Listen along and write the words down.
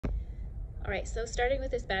All right, so starting with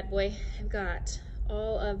this bad boy, I've got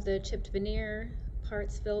all of the chipped veneer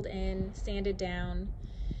parts filled in, sanded down,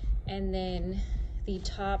 and then the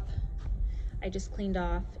top I just cleaned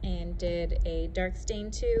off and did a dark stain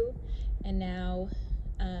to, and now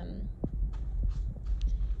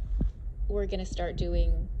we're gonna start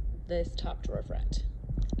doing this top drawer front.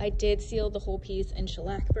 I did seal the whole piece in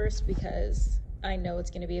shellac first because I know it's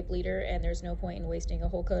gonna be a bleeder and there's no point in wasting a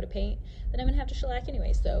whole coat of paint that I'm gonna have to shellac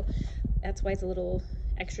anyway. So that's why it's a little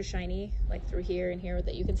extra shiny, like through here and here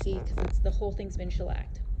that you can see, because the whole thing's been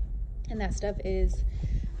shellacked. And that stuff is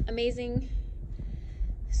amazing.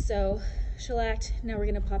 So shellacked, now we're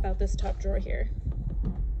gonna pop out this top drawer here.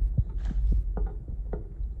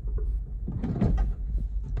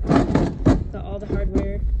 Got all the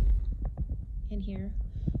hardware in here,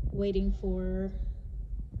 waiting for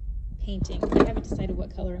painting. I haven't decided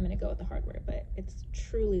what color I'm gonna go with the hardware, but it's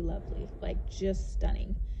truly lovely, like just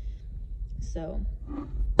stunning. So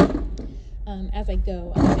as I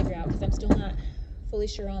go, I'm gonna figure out, because I'm still not fully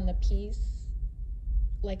sure on the piece,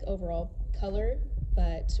 like overall color,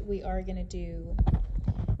 but we are gonna do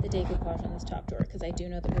the decoupage on this top drawer because I do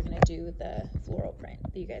know that we're gonna do the floral print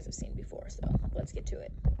that you guys have seen before. So let's get to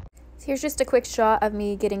it. So here's just a quick shot of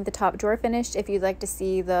me getting the top drawer finished. If you'd like to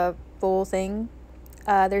see the full thing,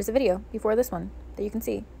 there's a video before this one that you can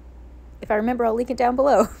see. If I remember, I'll link it down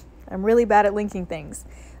below. I'm really bad at linking things,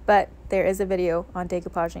 but there is a video on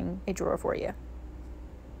decoupaging a drawer for you.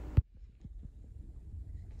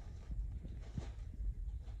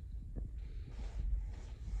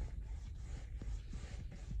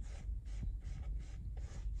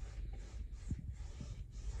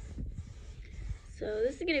 So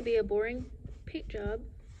this is gonna be a boring paint job,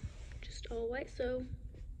 just all white, so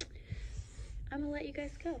I'm gonna let you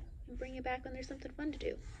guys go and bring it back when there's something fun to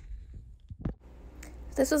do.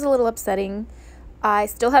 This was a little upsetting. I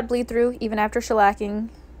still had bleed through even after shellacking,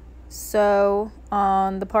 so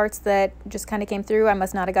on the parts that just kind of came through, I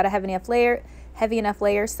must not have got a heavy enough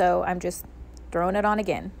layer, so I'm just throwing it on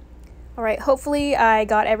again. All right, hopefully I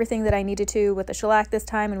got everything that I needed to with the shellac this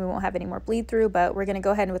time and we won't have any more bleed through, but we're gonna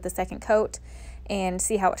go ahead with the second coat and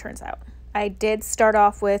see how it turns out. I did start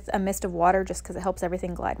off with a mist of water just because it helps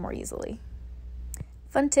everything glide more easily.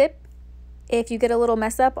 Fun tip, if you get a little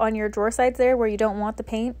mess up on your drawer sides there where you don't want the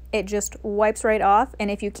paint, it just wipes right off,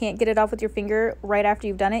 and if you can't get it off with your finger right after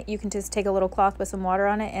you've done it, you can just take a little cloth with some water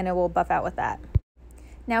on it and it will buff out with that.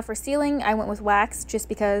 Now for sealing, I went with wax just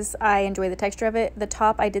because I enjoy the texture of it. The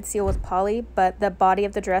top I did seal with poly, but the body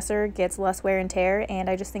of the dresser gets less wear and tear, and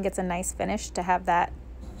I just think it's a nice finish to have that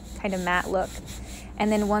kind of matte look.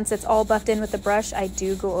 And then once it's all buffed in with the brush, I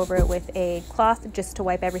do go over it with a cloth just to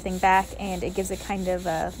wipe everything back, and it gives it kind of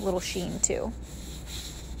a little sheen too.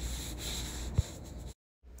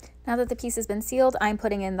 Now that the piece has been sealed, I'm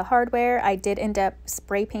putting in the hardware. I did end up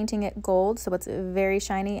spray painting it gold, so it's very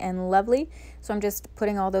shiny and lovely. So I'm just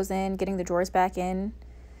putting all those in, getting the drawers back in,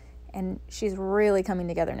 and she's really coming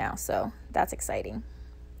together now, so that's exciting.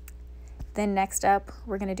 Then next up,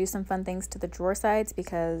 we're gonna do some fun things to the drawer sides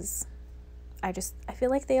because I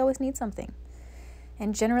feel like they always need something.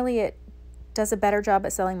 And generally it does a better job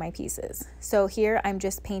at selling my pieces. So here I'm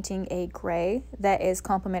just painting a gray that is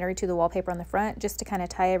complementary to the wallpaper on the front just to kind of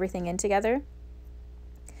tie everything in together.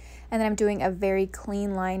 And then I'm doing a very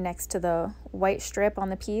clean line next to the white strip on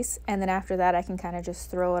the piece. And then after that, I can kind of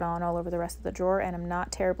just throw it on all over the rest of the drawer and I'm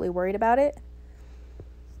not terribly worried about it.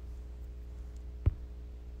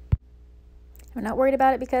 I'm not worried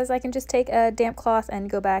about it because I can just take a damp cloth and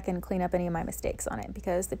go back and clean up any of my mistakes on it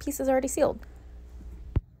because the piece is already sealed.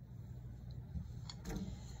 All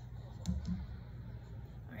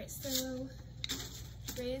right, so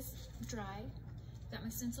tray is dry. Got my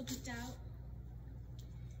stencil picked out,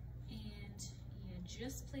 and you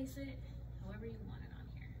just place it however you want it on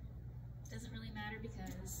here. Doesn't really matter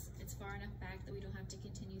because it's far enough back that we don't have to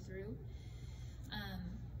continue through.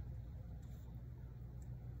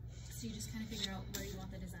 So you just kind of figure out where you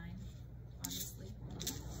want the design, obviously.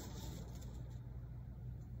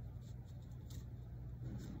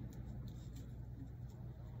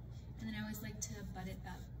 And then I always like to butt it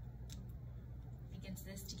up against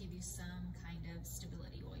this to give you some kind of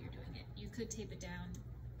stability while you're doing it. You could tape it down.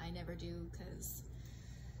 I never do because,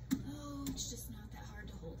 oh, it's just not that hard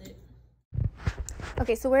to hold it.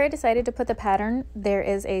 Okay, so where I decided to put the pattern, there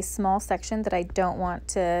is a small section that I don't want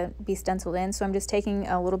to be stenciled in, so I'm just taking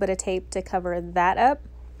a little bit of tape to cover that up.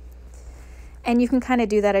 And you can kind of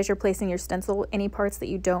do that as you're placing your stencil. Any parts that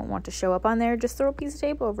you don't want to show up on there, just throw a piece of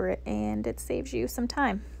tape over it and it saves you some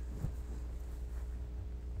time.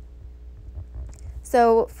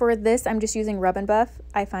 So for this, I'm just using Rub and Buff.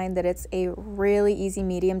 I find that it's a really easy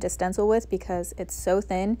medium to stencil with because it's so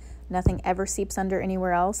thin, nothing ever seeps under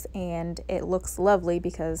anywhere else, and it looks lovely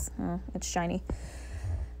because it's shiny.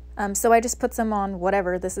 So I just put some on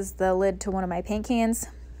whatever. This is the lid to one of my paint cans.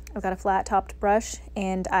 I've got a flat topped brush,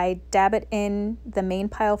 and I dab it in the main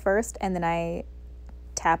pile first, and then I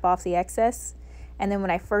tap off the excess. And then when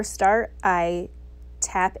I first start, I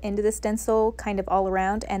tap into the stencil kind of all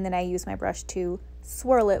around, and then I use my brush to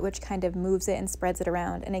swirl it, which kind of moves it and spreads it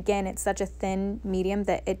around. And again, it's such a thin medium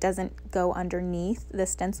that it doesn't go underneath the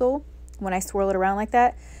stencil when I swirl it around like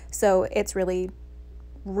that. So it's really,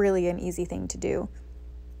 really an easy thing to do.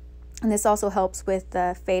 And this also helps with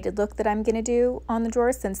the faded look that I'm going to do on the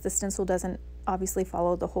drawer, since the stencil doesn't obviously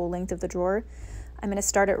follow the whole length of the drawer. I'm going to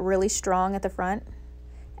start it really strong at the front,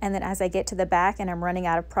 and then as I get to the back and I'm running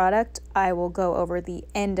out of product, I will go over the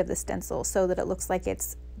end of the stencil so that it looks like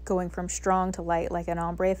it's going from strong to light, like an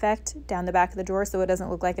ombre effect down the back of the drawer, so it doesn't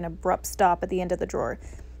look like an abrupt stop at the end of the drawer.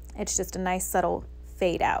 It's just a nice subtle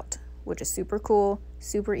fade out, which is super cool,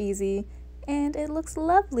 super easy, and it looks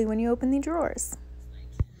lovely when you open the drawers.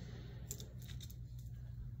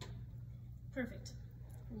 Perfect.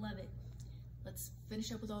 Love it. Let's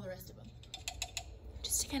finish up with all the rest of them.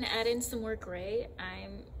 Just to kind of add in some more gray,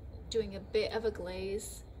 I'm doing a bit of a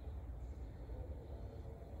glaze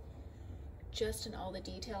just in all the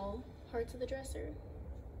detail parts of the dresser.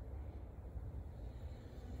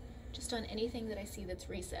 Just on anything that I see that's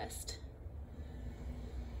recessed.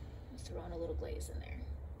 Just throw on a little glaze in there.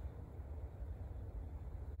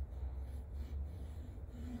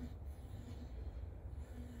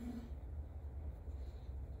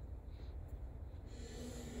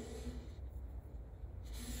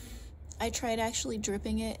 I tried actually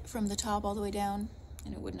dripping it from the top all the way down,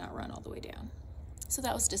 and it would not run all the way down. So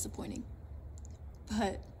that was disappointing.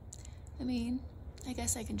 But, I mean, I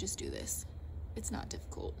guess I can just do this. It's not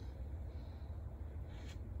difficult.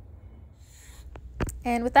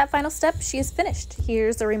 And with that final step, she is finished.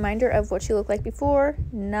 Here's a reminder of what she looked like before.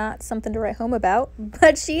 Not something to write home about,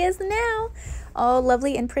 but she is now. All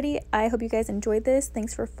lovely and pretty. I hope you guys enjoyed this.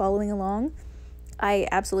 Thanks for following along. I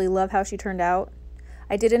absolutely love how she turned out.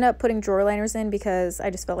 I did end up putting drawer liners in because I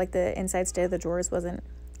just felt like the inside state of the drawers wasn't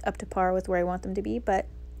up to par with where I want them to be. But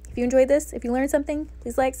if you enjoyed this, if you learned something,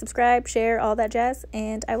 please like, subscribe, share, all that jazz,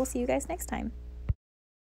 and I will see you guys next time.